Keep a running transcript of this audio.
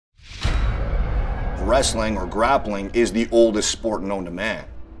wrestling or grappling is the oldest sport known to man.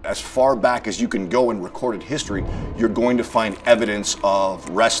 As far back as you can go in recorded history, you're going to find evidence of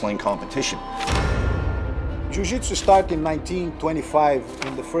wrestling competition. Jiu-Jitsu started in 1925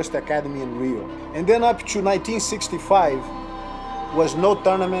 in the first academy in Rio. And then up to 1965 was no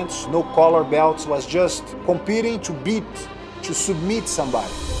tournaments, no collar belts, was just competing to beat, to submit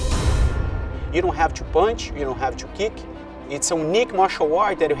somebody. You don't have to punch, you don't have to kick. It's a unique martial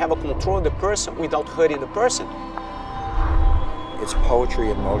art that you have a control of the person without hurting the person. It's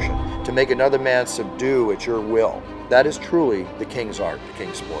poetry in motion. To make another man subdue at your will. That is truly the king's art, the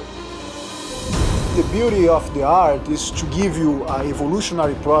king's sport. The beauty of the art is to give you an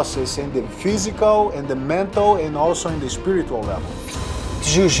evolutionary process in the physical and the mental and also in the spiritual level.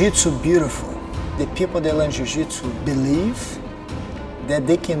 Jiu-Jitsu beautiful. The people that learn Jiu-Jitsu believe that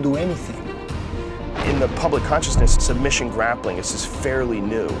they can do anything. In the public consciousness, submission grappling is just fairly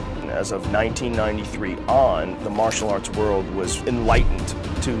new. As of 1993 on, the martial arts world was enlightened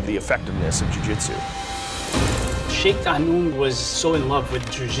to the effectiveness of Jiu-Jitsu. Sheikh Tahnoun was so in love with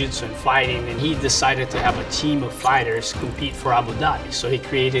Jiu-Jitsu and fighting, and he decided to have a team of fighters compete for Abu Dhabi. So he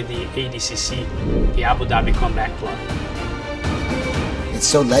created the ADCC, the Abu Dhabi Combat Club. It's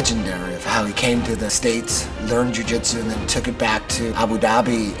so legendary of how he came to the States, learned Jiu-Jitsu, and then took it back to Abu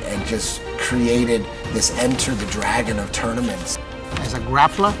Dhabi and just created this Enter the Dragon of tournaments. As a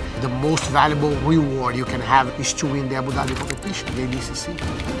grappler, the most valuable reward you can have is to win the Abu Dhabi competition, the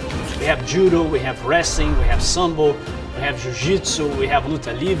ADCC. We have judo, we have wrestling, we have sambo, we have jiu-jitsu, we have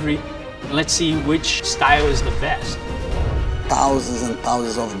luta livre. And let's see which style is the best. Thousands and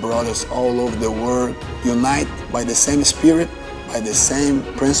thousands of brothers all over the world unite by the same spirit, by the same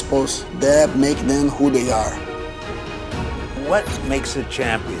principles that make them who they are. What makes a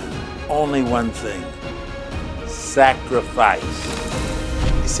champion? Only one thing: sacrifice.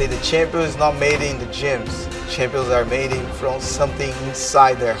 They say the champion is not made in the gyms. Champions are made from something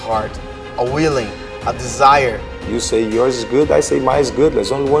inside their heart, a willing, a desire. You say yours is good, I say mine is good.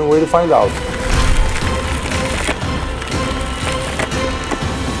 There's only one way to find out.